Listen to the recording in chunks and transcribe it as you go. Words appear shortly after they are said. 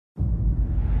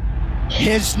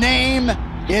His name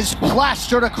is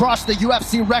plastered across the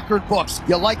UFC record books.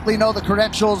 You likely know the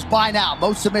credentials by now.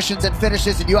 Most submissions and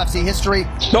finishes in UFC history.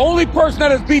 The only person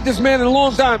that has beat this man in a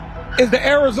long time is the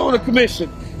Arizona Commission.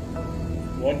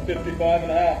 155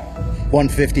 and a half.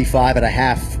 155 and a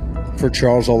half for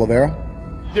Charles Oliveira.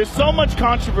 There's so much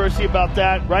controversy about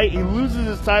that, right? He loses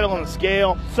his title on the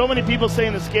scale. So many people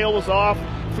saying the scale was off.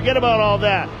 Forget about all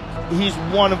that. He's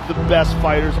one of the best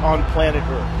fighters on planet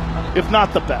Earth, if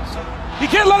not the best. He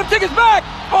can't let him take his back.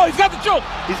 Oh, he's got the choke.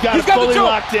 He's got it fully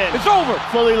locked in. It's over.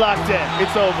 Fully locked in.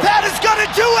 It's over. That is going to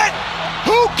do it.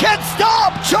 Who can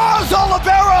stop Charles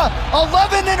Oliveira?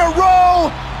 11 in a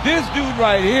row. This dude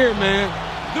right here, man.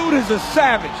 Dude is a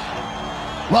savage.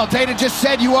 Well, Dana just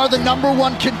said you are the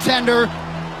 #1 contender.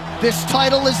 This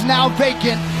title is now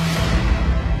vacant.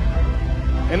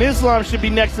 And Islam should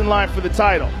be next in line for the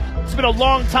title. It's been a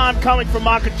long time coming for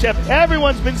Makhachev.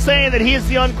 Everyone's been saying that he is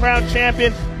the uncrowned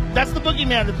champion. That's the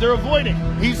boogeyman that they're avoiding.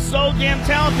 He's so damn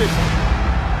talented.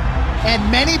 And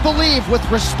many believe, with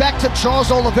respect to Charles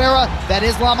Oliveira, that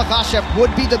Islam Makhachev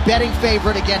would be the betting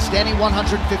favorite against any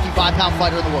 155-pound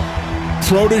fighter in the world.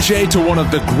 Protege to one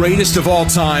of the greatest of all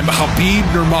time, Khabib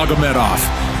Nurmagomedov.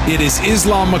 It is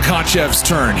Islam Makhachev's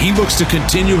turn. He looks to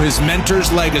continue his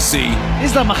mentor's legacy.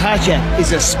 Islam Makhachev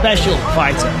is a special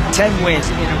fighter. 10 wins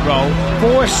in a row,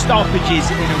 4 stoppages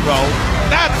in a row.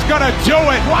 That's gonna do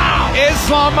it. Wow.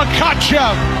 Islam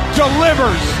Makhachev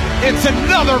delivers. It's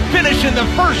another finish in the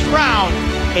first round.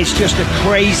 It's just a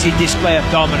crazy display of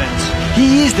dominance.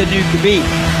 He is the new Khabib.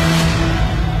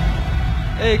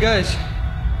 Hey guys,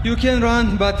 you can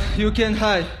run, but you can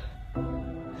hide.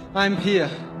 I'm here.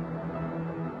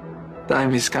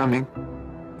 Time is coming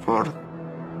for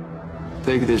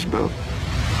take this belt.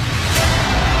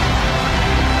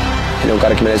 Ele é um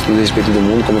cara que merece todo o respeito do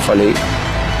mundo, como eu falei.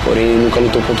 Porém, ele nunca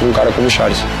lutou contra um cara como o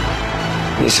Charles.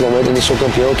 Nesse momento, eu não sou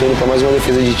campeão, eu tô indo para mais uma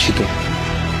defesa de título.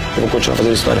 Eu vou continuar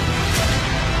fazendo história.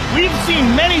 We've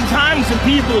seen many times that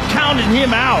people have counted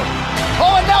him out.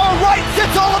 Oh, and now a right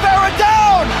sits Oliveira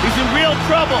down! He's in real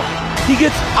trouble. He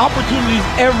gets opportunities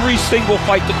every single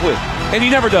fight to quit, and he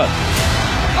never does.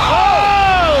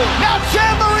 Oh! Now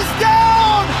Chandler is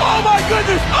down! Oh my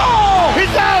goodness! Oh!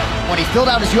 He's out! When he filled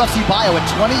out his UFC bio at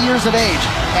 20 years of age,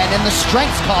 and in the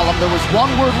strengths column there was one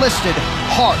word listed,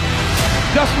 heart.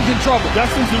 Dustin's in trouble.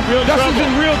 Dustin's in real trouble. Dustin's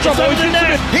in real trouble.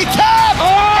 He tapped!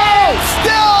 Oh! And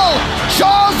still,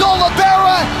 Charles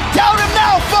Oliveira, down him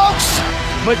now, folks!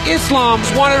 But Islam's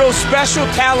one of those special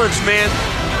talents, man.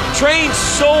 Trains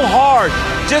so hard,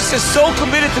 just is so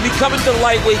committed to becoming the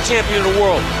lightweight champion of the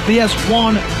world. He has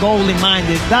one goal in mind,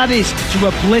 and that is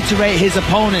to obliterate his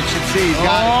opponent. He's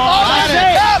got it.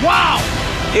 That's it! Wow!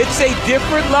 It's a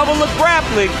different level of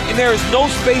grappling, and there is no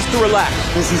space to relax.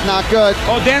 This is not good.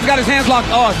 Oh, Dan's got his hands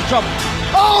locked. Oh, it's in trouble.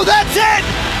 Oh, that's it!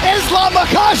 Islam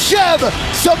Makhachev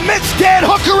submits Dan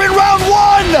Hooker in round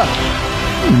 1!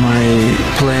 My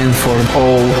plan for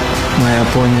all my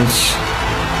opponents,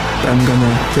 I'm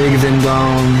gonna take them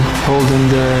down, hold them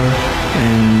there,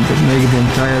 and make them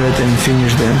tired and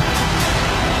finish them.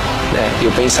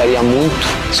 Eu pensaria muito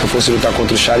se eu fosse lutar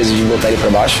contra o Charles e de botar ele pra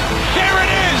baixo. There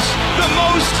it is, the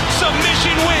most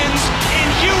submission wins in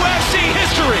UFC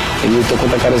history. Ele lutou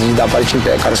contra caras de dar parte em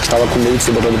pé, caras que estavam com medo de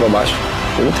ser botado pra baixo.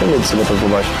 Eu não tenho medo de ser botado pra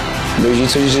baixo. Meu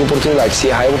jiu-jitsu é de oportunidade. Se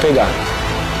errar, eu vou pegar.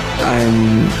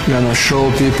 I'm gonna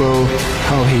show people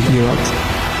how he give up.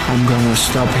 I'm gonna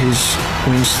stop his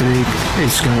win streak.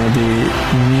 It's gonna be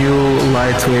new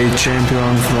lightweight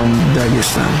champion from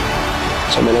Dagestan.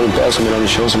 Sou melhor no pé, sou melhor no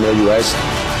chão, sou melhor de wrestling.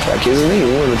 Fraqueza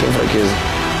nenhuma, não tenho fraqueza.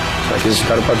 Fraquezas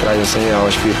ficaram pra trás, essa é real,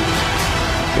 acho que...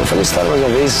 Eu falei esse cara mais uma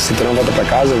vez, se tu não volta pra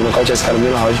casa, eu vou nocautear esse cara no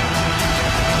primeiro round.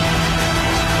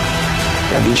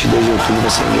 Dia 22 de outubro vai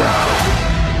ser em guerra.